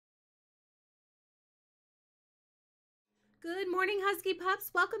Good morning, Husky Pups.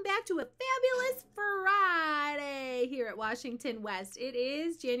 Welcome back to a fabulous Friday here at Washington West. It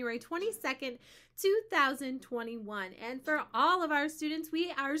is January 22nd, 2021. And for all of our students,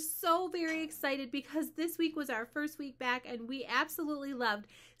 we are so very excited because this week was our first week back and we absolutely loved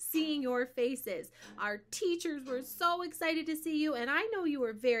seeing your faces. Our teachers were so excited to see you, and I know you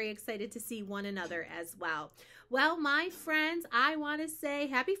were very excited to see one another as well. Well, my friends, I want to say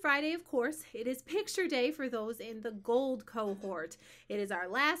happy Friday, of course. It is picture day for those in the gold cohort. It is our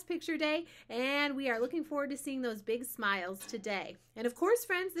last picture day, and we are looking forward to seeing those big smiles today. And of course,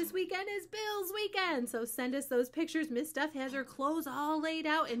 friends, this weekend is Bill's weekend, so send us those pictures. Miss Steph has her clothes all laid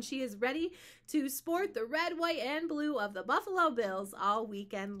out, and she is ready to sport the red, white, and blue of the Buffalo Bills all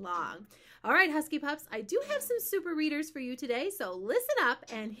weekend long. All right, Husky Pups, I do have some super readers for you today, so listen up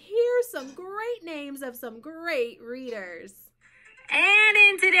and hear some great names of some great readers. And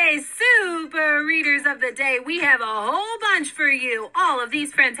in today's Super Readers of the Day, we have a whole bunch for you. All of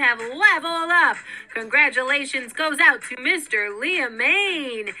these friends have leveled up. Congratulations goes out to Mr. Liam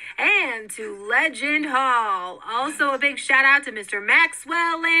Maine and to Legend Hall. Also a big shout out to Mr.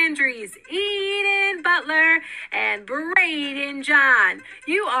 Maxwell Landry's, Eden Butler, and Braden John.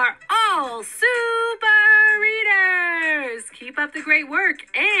 You are all Super Readers. Keep up the great work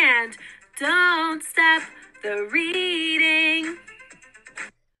and don't stop the reading.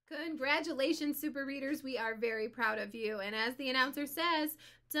 Congratulations, Super Readers. We are very proud of you. And as the announcer says,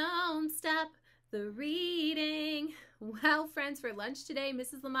 don't stop the reading. Well, friends, for lunch today,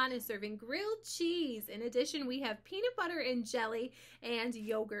 Mrs. Lamont is serving grilled cheese. In addition, we have peanut butter and jelly and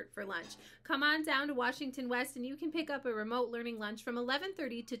yogurt for lunch. Come on down to Washington West and you can pick up a remote learning lunch from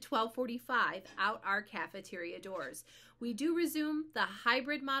 11:30 to 12:45 out our cafeteria doors. We do resume the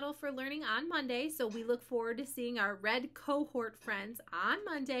hybrid model for learning on Monday, so we look forward to seeing our red cohort friends on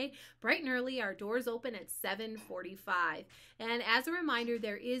Monday, bright and early. Our doors open at 7:45. And as a reminder,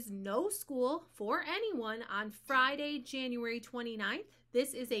 there is no school for anyone on Friday, January 29th.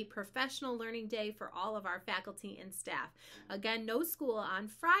 This is a professional learning day for all of our faculty and staff. Again, no school on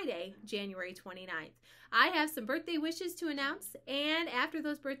Friday, January 29th. I have some birthday wishes to announce, and after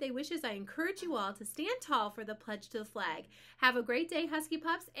those birthday wishes, I encourage you all to stand tall for the pledge to the flag. Have a great day, Husky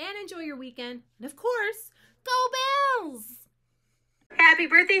Pups, and enjoy your weekend. And of course, go Bills! Happy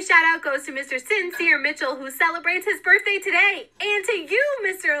birthday shout out goes to Mr. Sincere Mitchell, who celebrates his birthday today. And to you,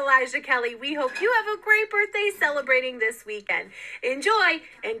 Mr. Elijah Kelly, we hope you have a great birthday celebrating this weekend. Enjoy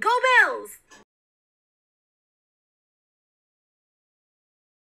and go Bills!